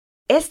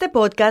Este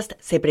podcast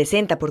se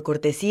presenta por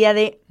cortesía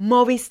de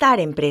Movistar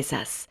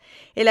Empresas,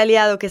 el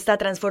aliado que está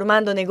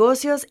transformando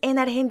negocios en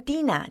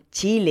Argentina,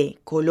 Chile,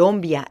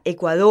 Colombia,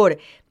 Ecuador,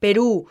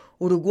 Perú,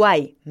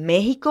 Uruguay,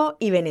 México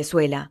y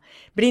Venezuela,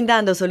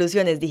 brindando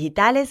soluciones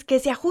digitales que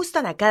se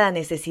ajustan a cada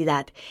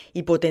necesidad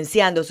y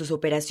potenciando sus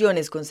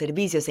operaciones con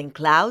servicios en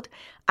cloud,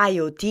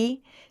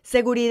 IoT,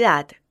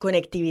 seguridad,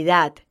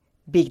 conectividad,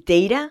 Big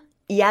Data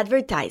y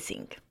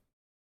advertising.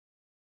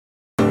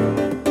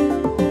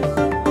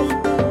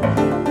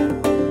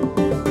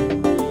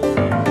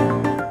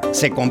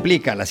 Se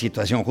complica la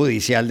situación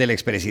judicial del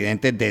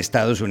expresidente de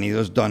Estados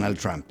Unidos, Donald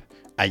Trump.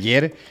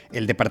 Ayer,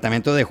 el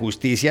Departamento de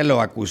Justicia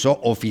lo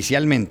acusó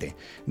oficialmente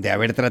de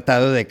haber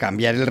tratado de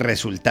cambiar el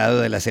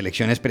resultado de las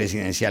elecciones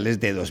presidenciales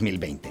de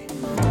 2020.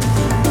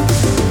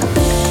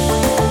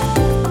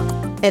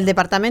 El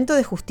Departamento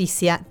de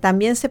Justicia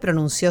también se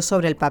pronunció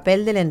sobre el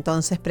papel del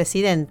entonces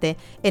presidente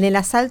en el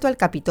asalto al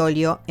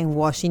Capitolio en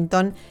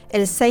Washington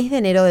el 6 de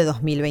enero de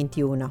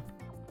 2021.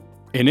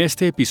 En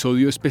este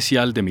episodio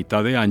especial de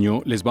mitad de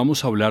año les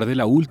vamos a hablar de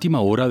la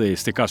última hora de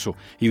este caso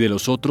y de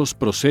los otros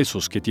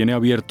procesos que tiene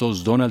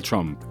abiertos Donald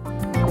Trump.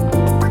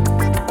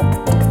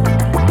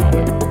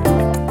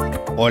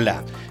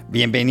 Hola,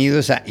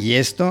 bienvenidos a Y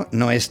esto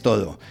no es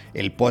todo,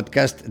 el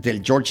podcast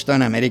del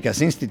Georgetown Americas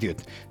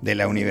Institute de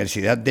la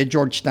Universidad de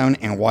Georgetown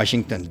en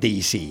Washington,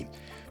 D.C.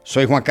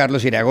 Soy Juan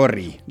Carlos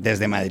Iragorri,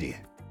 desde Madrid.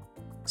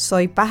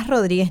 Soy Paz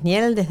Rodríguez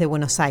Niel, desde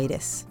Buenos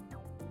Aires.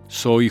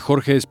 Soy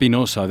Jorge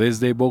Espinosa,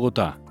 desde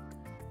Bogotá.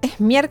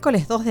 Es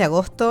miércoles 2 de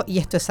agosto y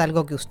esto es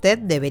algo que usted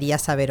debería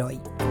saber hoy.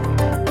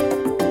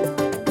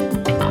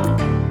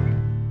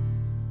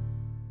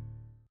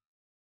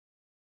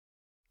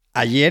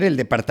 Ayer, el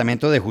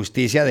Departamento de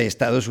Justicia de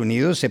Estados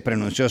Unidos se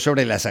pronunció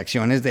sobre las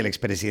acciones del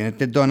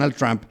expresidente Donald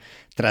Trump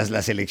tras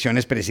las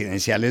elecciones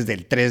presidenciales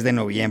del 3 de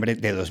noviembre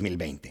de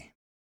 2020.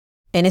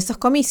 En estos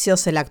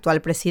comicios, el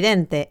actual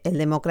presidente, el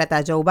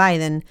demócrata Joe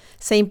Biden,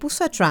 se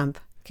impuso a Trump,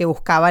 que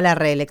buscaba la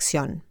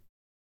reelección.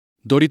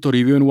 Dori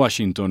Toribio en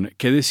Washington,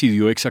 ¿qué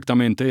decidió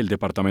exactamente el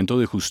Departamento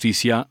de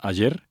Justicia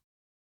ayer?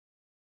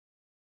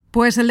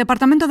 Pues el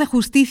Departamento de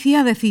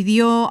Justicia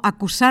decidió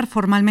acusar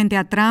formalmente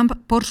a Trump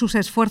por sus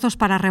esfuerzos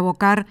para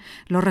revocar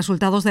los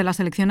resultados de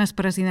las elecciones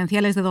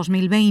presidenciales de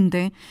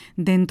 2020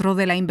 dentro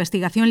de la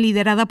investigación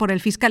liderada por el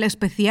fiscal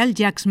especial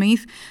Jack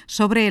Smith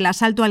sobre el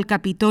asalto al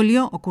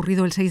Capitolio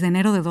ocurrido el 6 de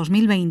enero de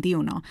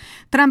 2021.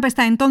 Trump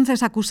está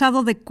entonces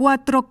acusado de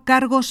 4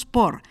 cargos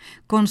por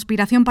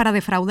conspiración para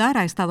defraudar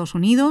a Estados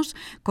Unidos,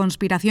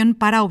 conspiración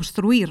para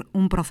obstruir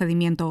un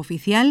procedimiento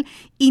oficial,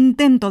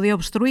 intento de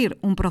obstruir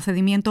un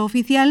procedimiento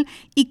oficial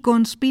y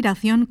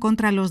conspiración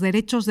contra los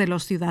derechos de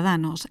los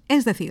ciudadanos.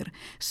 Es decir,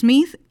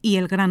 Smith y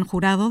el gran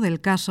jurado del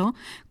caso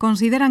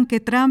consideran que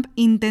Trump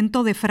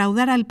intentó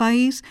defraudar al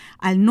país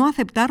al no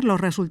aceptar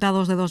los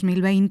resultados de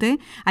 2020,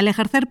 al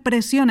ejercer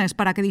presiones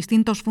para que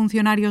distintos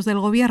funcionarios del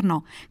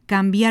gobierno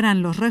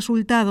cambiaran los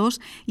resultados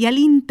y al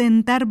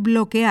intentar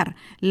bloquear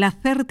la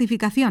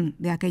certificación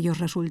de aquellos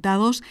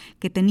resultados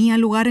que tenía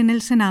lugar en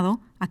el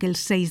Senado aquel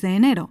 6 de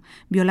enero,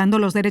 violando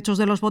los derechos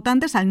de los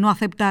votantes al no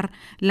aceptar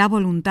la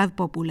voluntad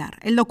popular.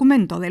 El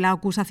documento de la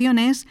acusación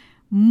es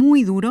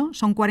muy duro,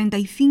 son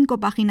 45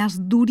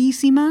 páginas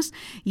durísimas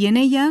y en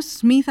ellas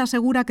Smith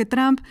asegura que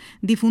Trump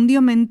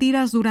difundió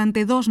mentiras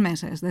durante 2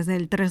 meses, desde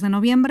el 3 de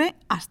noviembre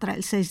hasta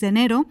el 6 de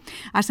enero,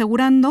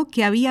 asegurando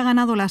que había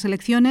ganado las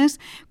elecciones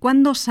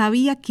cuando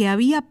sabía que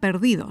había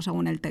perdido,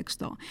 según el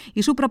texto.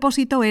 Y su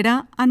propósito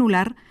era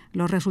anular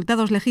los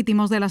resultados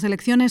legítimos de las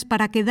elecciones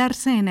para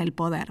quedarse en el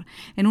poder.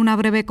 En una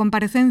breve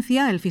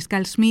comparecencia, el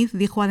fiscal Smith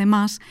dijo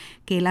además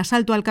que el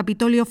asalto al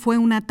Capitolio fue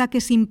un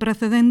ataque sin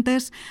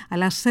precedentes a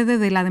la sede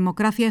de la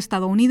democracia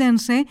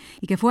estadounidense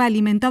y que fue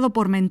alimentado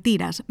por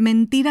mentiras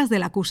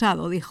del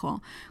acusado,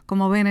 dijo.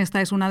 Como ven,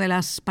 esta es una de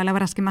las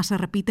palabras que más se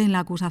repite en la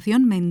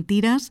acusación,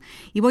 mentiras,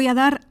 y voy a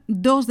dar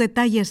 2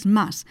 detalles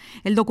más.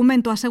 El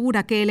documento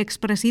asegura que el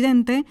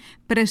expresidente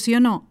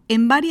presionó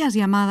en varias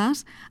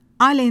llamadas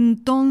al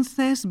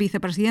entonces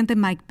vicepresidente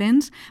Mike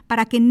Pence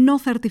para que no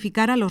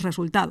certificara los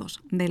resultados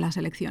de las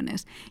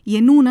elecciones. Y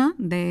en una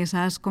de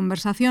esas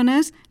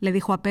conversaciones le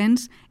dijo a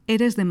Pence: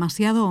 «Eres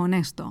demasiado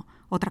honesto».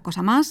 Otra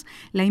cosa más,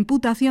 la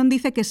imputación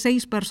dice que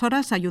 6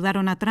 personas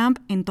ayudaron a Trump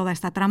en toda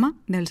esta trama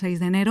del 6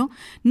 de enero.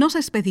 No se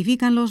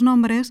especifican los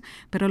nombres,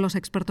 pero los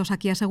expertos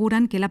aquí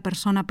aseguran que la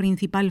persona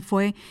principal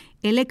fue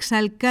el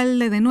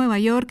exalcalde de Nueva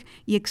York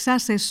y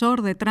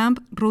exasesor de Trump,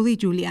 Rudy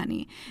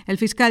Giuliani. El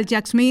fiscal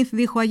Jack Smith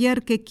dijo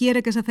ayer que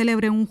quiere que se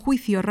celebre un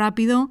juicio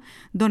rápido.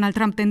 Donald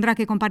Trump tendrá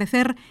que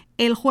comparecer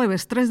el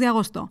jueves 3 de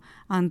agosto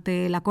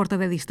ante la Corte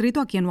de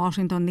Distrito, aquí en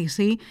Washington,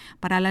 D.C.,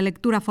 para la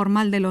lectura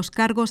formal de los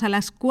cargos a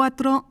las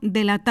 4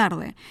 de la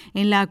tarde,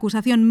 en la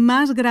acusación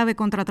más grave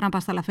contra Trump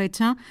hasta la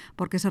fecha,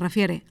 porque se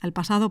refiere al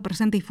pasado,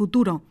 presente y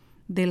futuro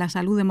de la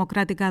salud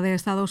democrática de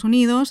Estados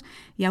Unidos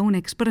y a un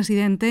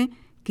expresidente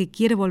que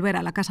quiere volver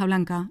a la Casa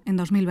Blanca en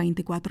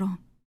 2024.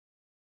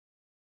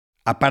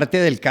 Aparte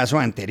del caso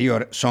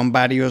anterior, son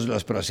varios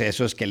los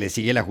procesos que le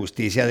sigue la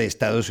justicia de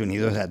Estados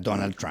Unidos a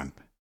Donald Trump.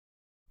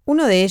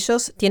 Uno de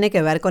ellos tiene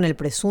que ver con el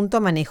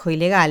presunto manejo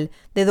ilegal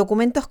de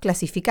documentos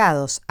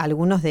clasificados,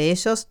 algunos de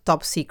ellos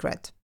top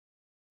secret.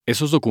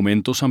 Esos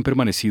documentos han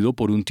permanecido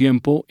por un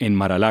tiempo en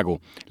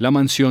Mar-a-Lago, la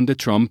mansión de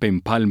Trump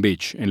en Palm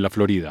Beach, en la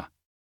Florida.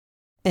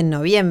 En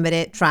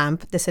noviembre,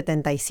 Trump, de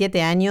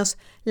 77 años,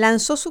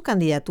 lanzó su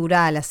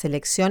candidatura a las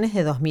elecciones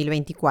de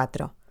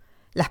 2024.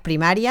 Las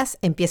primarias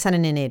empiezan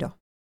en enero.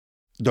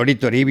 Dori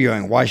Toribio,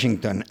 en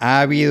Washington, ¿ha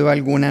habido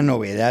alguna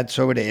novedad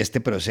sobre este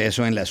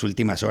proceso en las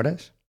últimas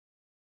horas?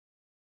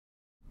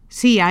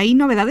 Sí, hay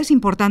novedades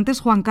importantes,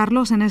 Juan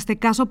Carlos, en este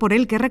caso por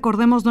el que,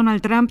 recordemos,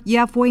 Donald Trump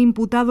ya fue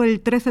imputado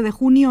el 13 de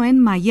junio en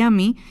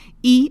Miami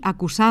y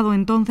acusado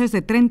entonces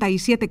de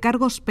 37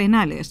 cargos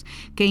penales,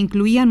 que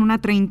incluían una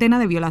treintena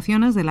de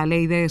violaciones de la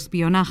ley de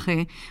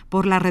espionaje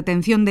por la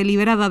retención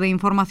deliberada de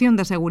información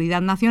de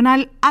seguridad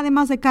nacional,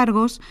 además de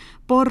cargos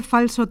por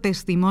falso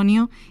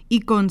testimonio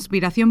y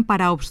conspiración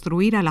para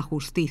obstruir a la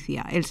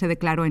justicia. Él se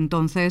declaró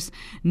entonces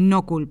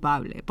no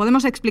culpable.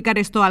 Podemos explicar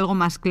esto algo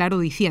más claro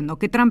diciendo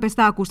que Trump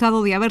está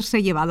acusado de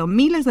haberse llevado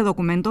miles de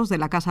documentos de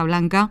la Casa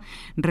Blanca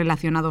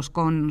relacionados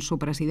con su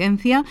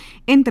presidencia,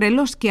 entre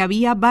los que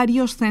había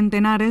varios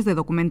centenares de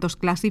documentos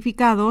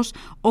clasificados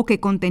o que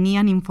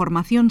contenían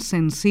información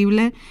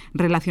sensible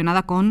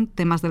relacionada con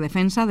temas de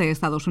defensa de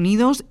Estados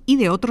Unidos y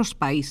de otros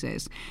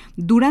países.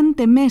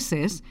 Durante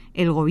meses,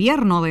 el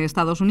gobierno de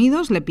Estados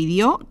Unidos le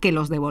pidió que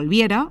los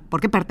devolviera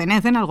porque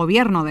pertenecen al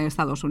gobierno de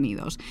Estados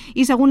Unidos.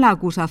 Y según la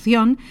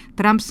acusación,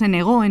 Trump se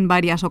negó en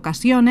varias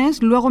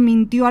ocasiones, luego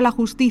mintió a la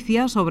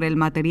justicia sobre el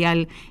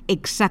material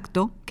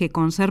exacto que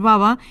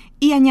conservaba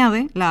y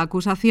añade la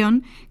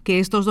acusación que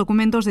estos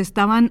documentos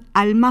estaban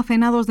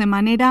almacenados de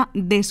manera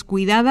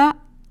descuidada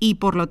y,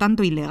 por lo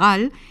tanto,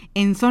 ilegal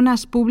en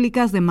zonas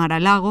públicas de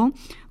Mar-a-Lago,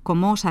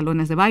 como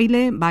salones de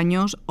baile,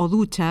 baños o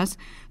duchas.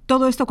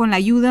 Todo esto con la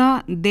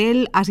ayuda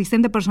del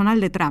asistente personal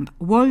de Trump,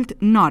 Walt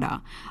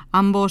Nora.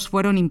 Ambos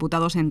fueron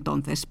imputados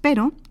entonces,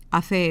 pero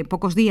hace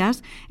pocos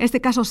días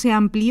este caso se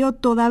amplió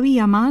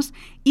todavía más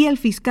y el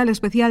fiscal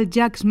especial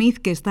Jack Smith,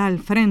 que está al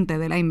frente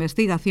de la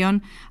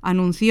investigación,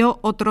 anunció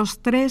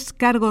otros 3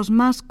 cargos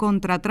más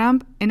contra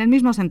Trump en el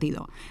mismo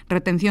sentido: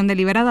 retención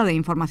deliberada de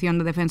información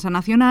de defensa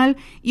nacional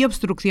y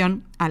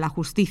obstrucción a la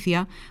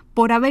justicia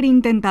por haber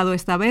intentado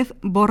esta vez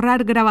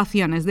borrar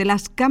grabaciones de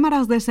las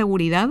cámaras de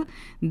seguridad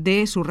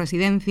de su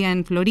residencia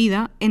en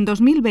Florida en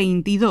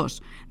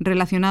 2022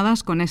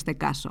 relacionadas con este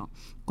caso,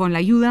 con la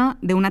ayuda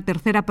de una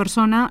tercera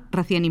persona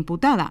recién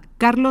imputada,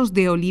 Carlos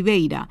de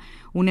Oliveira,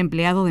 un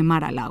empleado de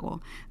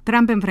Mar-a-Lago.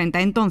 Trump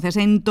enfrenta entonces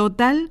en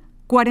total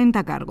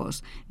 40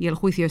 cargos y el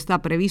juicio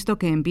está previsto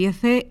que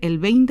empiece el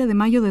 20 de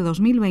mayo de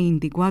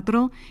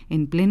 2024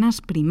 en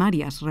plenas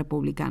primarias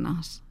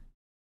republicanas.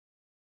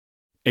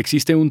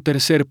 Existe un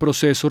tercer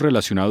proceso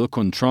relacionado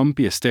con Trump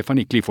y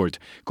Stephanie Clifford,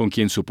 con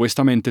quien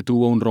supuestamente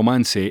tuvo un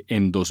romance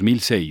en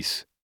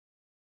 2006.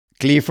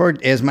 Clifford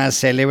es más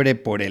célebre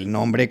por el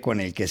nombre con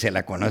el que se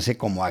la conoce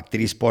como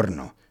actriz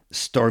porno,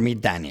 Stormy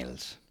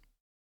Daniels.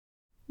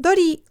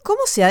 Dori,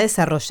 ¿cómo se ha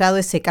desarrollado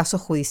ese caso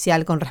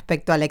judicial con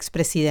respecto al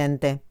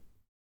expresidente?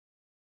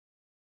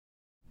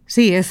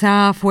 Sí,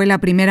 esa fue la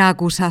primera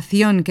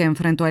acusación que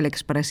enfrentó el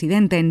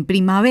expresidente. En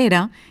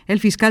primavera,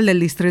 el fiscal del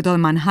distrito de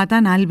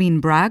Manhattan,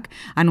 Alvin Bragg,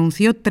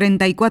 anunció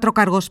 34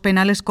 cargos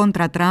penales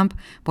contra Trump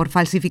por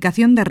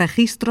falsificación de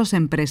registros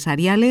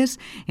empresariales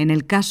en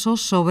el caso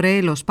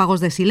sobre los pagos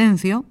de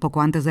silencio,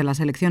 poco antes de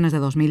las elecciones de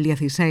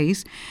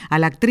 2016, a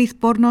la actriz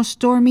porno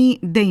Stormy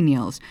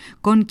Daniels,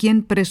 con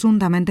quien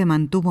presuntamente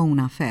mantuvo un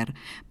affair.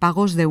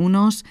 Pagos de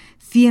unos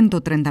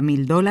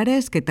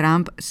 $130,000 que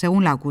Trump,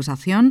 según la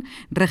acusación,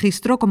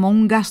 registró como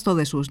un gasto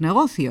de sus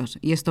negocios,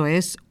 y esto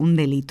es un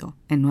delito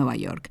en Nueva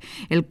York.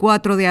 El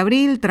 4 de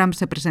abril, Trump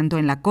se presentó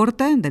en la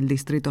Corte del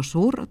Distrito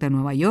Sur de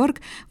Nueva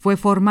York, fue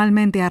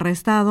formalmente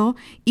arrestado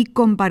y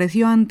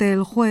compareció ante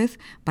el juez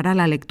para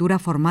la lectura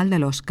formal de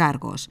los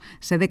cargos.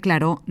 Se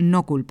declaró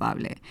no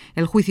culpable.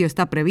 El juicio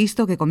está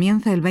previsto que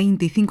comience el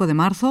 25 de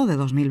marzo de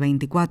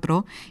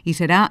 2024 y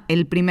será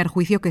el primer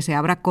juicio que se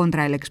abra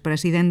contra el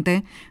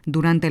expresidente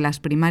durante las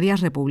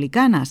primarias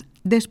republicanas.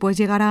 Después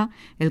llegará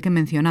el que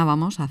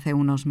mencionábamos hace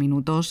unos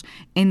minutos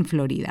en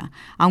Florida.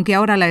 Aunque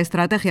ahora la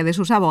estrategia de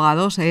sus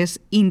abogados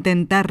es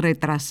intentar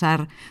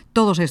retrasar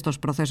todos estos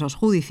procesos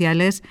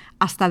judiciales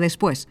hasta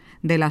después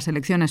de las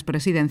elecciones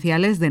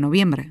presidenciales de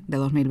noviembre de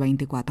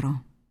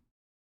 2024.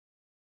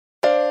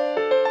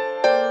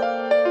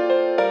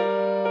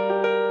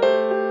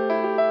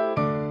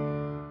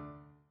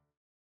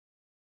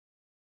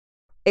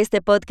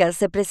 Este podcast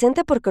se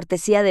presenta por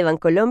cortesía de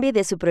Bancolombia y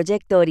de su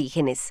proyecto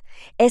Orígenes.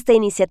 Esta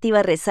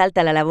iniciativa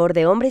resalta la labor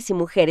de hombres y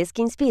mujeres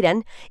que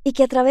inspiran y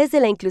que a través de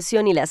la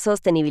inclusión y la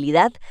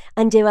sostenibilidad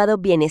han llevado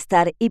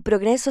bienestar y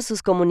progreso a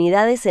sus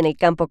comunidades en el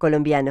campo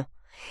colombiano.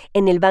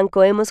 En el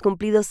banco hemos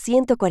cumplido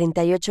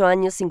 148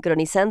 años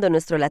sincronizando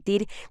nuestro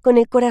latir con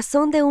el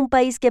corazón de un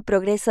país que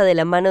progresa de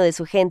la mano de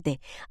su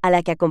gente, a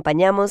la que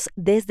acompañamos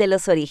desde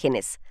los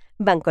orígenes.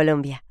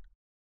 Bancolombia.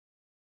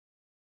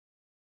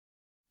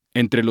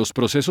 Entre los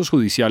procesos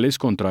judiciales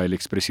contra el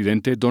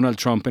expresidente Donald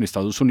Trump en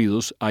Estados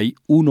Unidos hay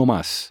uno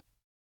más.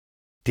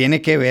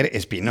 Tiene que ver,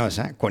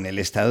 Espinosa, con el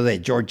estado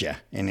de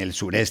Georgia, en el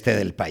sureste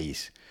del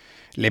país.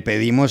 Le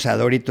pedimos a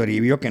Dori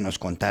Toribio que nos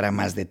contara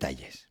más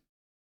detalles.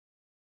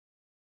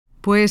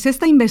 Pues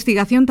esta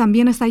investigación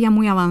también está ya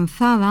muy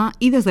avanzada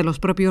y desde los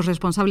propios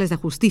responsables de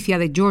justicia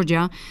de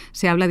Georgia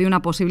se habla de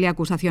una posible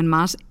acusación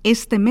más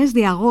este mes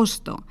de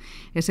agosto.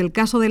 Es el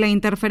caso de la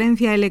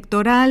interferencia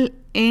electoral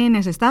en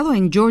ese estado,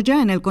 en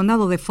Georgia, en el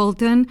condado de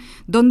Fulton,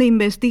 donde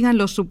investigan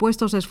los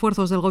supuestos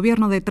esfuerzos del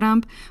gobierno de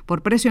Trump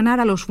por presionar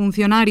a los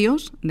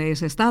funcionarios de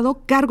ese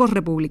estado, cargos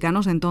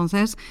republicanos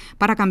entonces,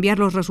 para cambiar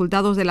los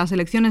resultados de las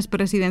elecciones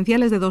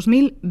presidenciales de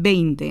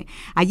 2020.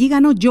 Allí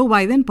ganó Joe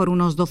Biden por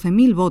unos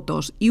 12.000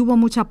 votos y hubo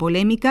mucha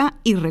polémica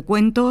y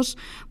recuentos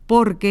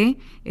porque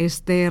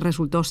este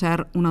resultó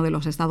ser uno de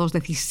los estados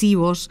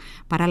decisivos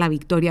para la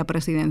victoria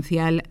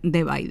presidencial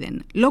de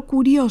Biden. Lo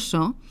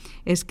curioso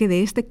es que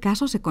de este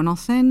caso se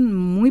conocen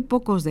muy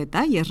pocos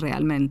detalles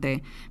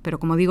realmente, pero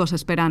como digo, se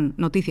esperan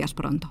noticias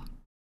pronto.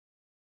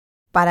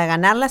 Para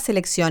ganar las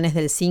elecciones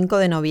del 5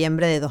 de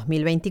noviembre de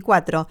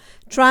 2024,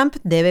 Trump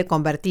debe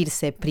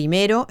convertirse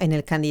primero en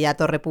el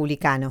candidato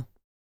republicano.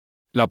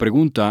 La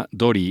pregunta,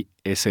 Dori,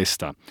 es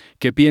esta.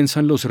 ¿Qué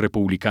piensan los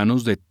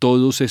republicanos de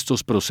todos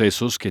estos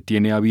procesos que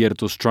tiene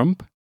abiertos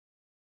Trump?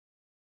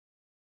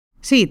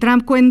 Sí,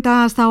 Trump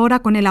cuenta hasta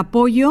ahora con el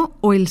apoyo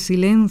o el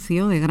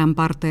silencio de gran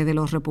parte de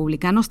los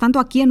republicanos, tanto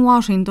aquí en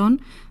Washington,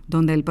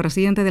 donde el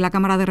presidente de la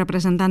Cámara de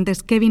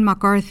Representantes, Kevin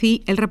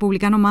McCarthy, el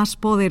republicano más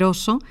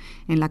poderoso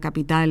en la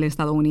capital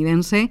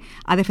estadounidense,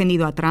 ha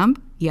defendido a Trump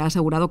y ha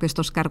asegurado que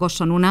estos cargos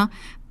son una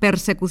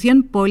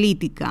persecución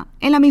política,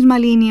 en la misma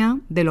línea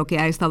de lo que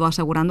ha estado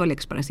asegurando el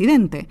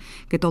expresidente,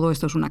 que todo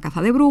esto es una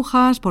caza de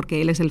brujas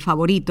porque él es el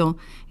favorito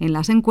en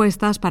las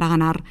encuestas para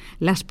ganar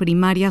las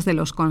primarias de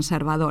los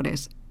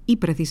conservadores. Y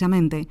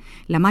precisamente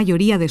la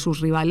mayoría de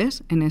sus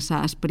rivales en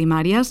esas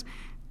primarias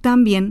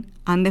también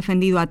han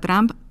defendido a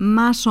Trump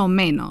más o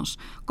menos,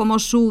 como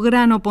su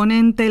gran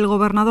oponente, el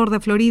gobernador de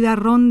Florida,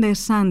 Ron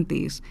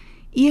DeSantis.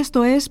 Y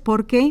esto es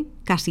porque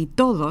casi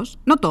todos,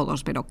 no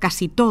todos, pero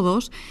casi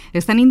todos,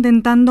 están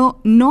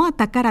intentando no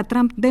atacar a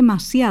Trump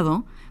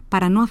demasiado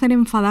para no hacer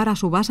enfadar a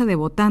su base de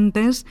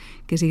votantes,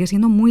 que sigue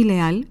siendo muy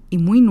leal y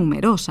muy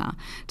numerosa.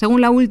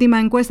 Según la última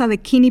encuesta de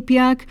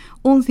Quinnipiac,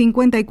 un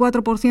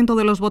 54%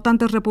 de los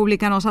votantes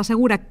republicanos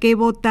asegura que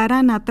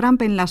votarán a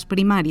Trump en las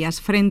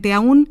primarias, frente a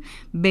un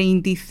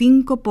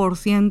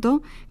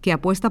 25% que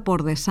apuesta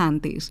por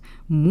DeSantis.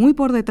 Muy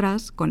por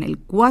detrás, con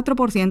el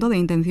 4% de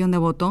intención de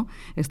voto,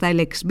 está el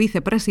ex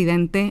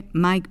vicepresidente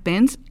Mike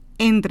Pence,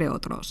 entre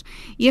otros.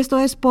 Y esto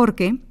es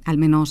porque, al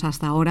menos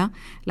hasta ahora,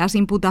 las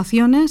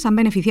imputaciones han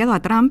beneficiado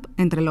a Trump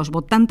entre los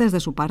votantes de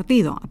su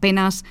partido.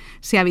 Apenas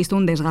se ha visto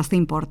un desgaste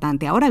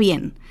importante. Ahora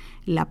bien,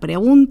 la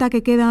pregunta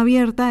que queda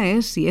abierta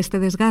es si este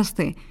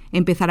desgaste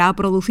empezará a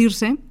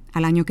producirse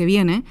al año que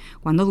viene,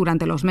 cuando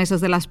durante los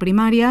meses de las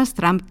primarias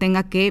Trump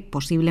tenga que,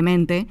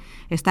 posiblemente,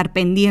 estar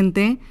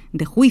pendiente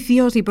de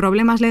juicios y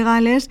problemas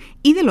legales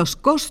y de los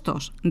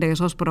costos de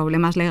esos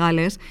problemas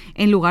legales,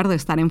 en lugar de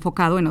estar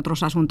enfocado en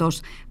otros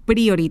asuntos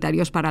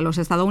prioritarios para los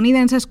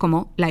estadounidenses,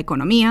 como la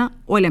economía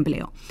o el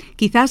empleo.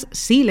 Quizás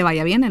sí le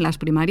vaya bien en las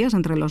primarias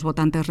entre los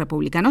votantes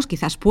republicanos,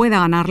 quizás pueda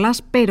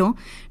ganarlas, pero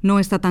no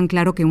está tan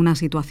claro que una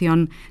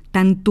situación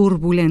tan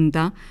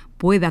turbulenta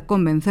pueda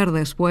convencer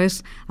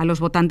después a los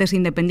votantes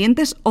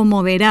independientes o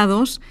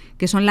moderados,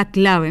 que son la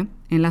clave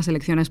en las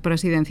elecciones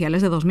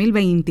presidenciales de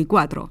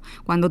 2024,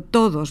 cuando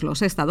todos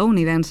los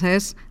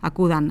estadounidenses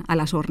acudan a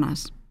las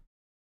urnas.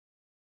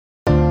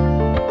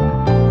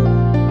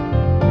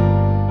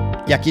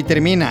 Y aquí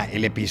termina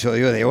el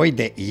episodio de hoy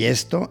de Y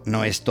esto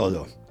no es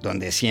todo,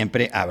 donde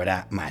siempre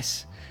habrá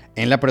más.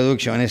 En la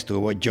producción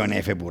estuvo John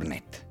F.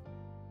 Burnett.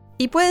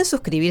 Y pueden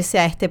suscribirse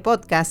a este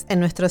podcast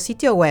en nuestro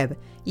sitio web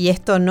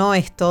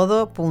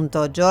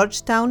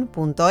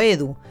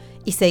yestonoestodo.georgetown.edu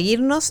y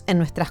seguirnos en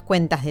nuestras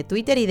cuentas de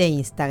Twitter y de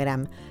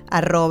Instagram,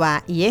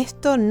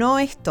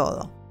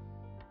 @yestonoestodo.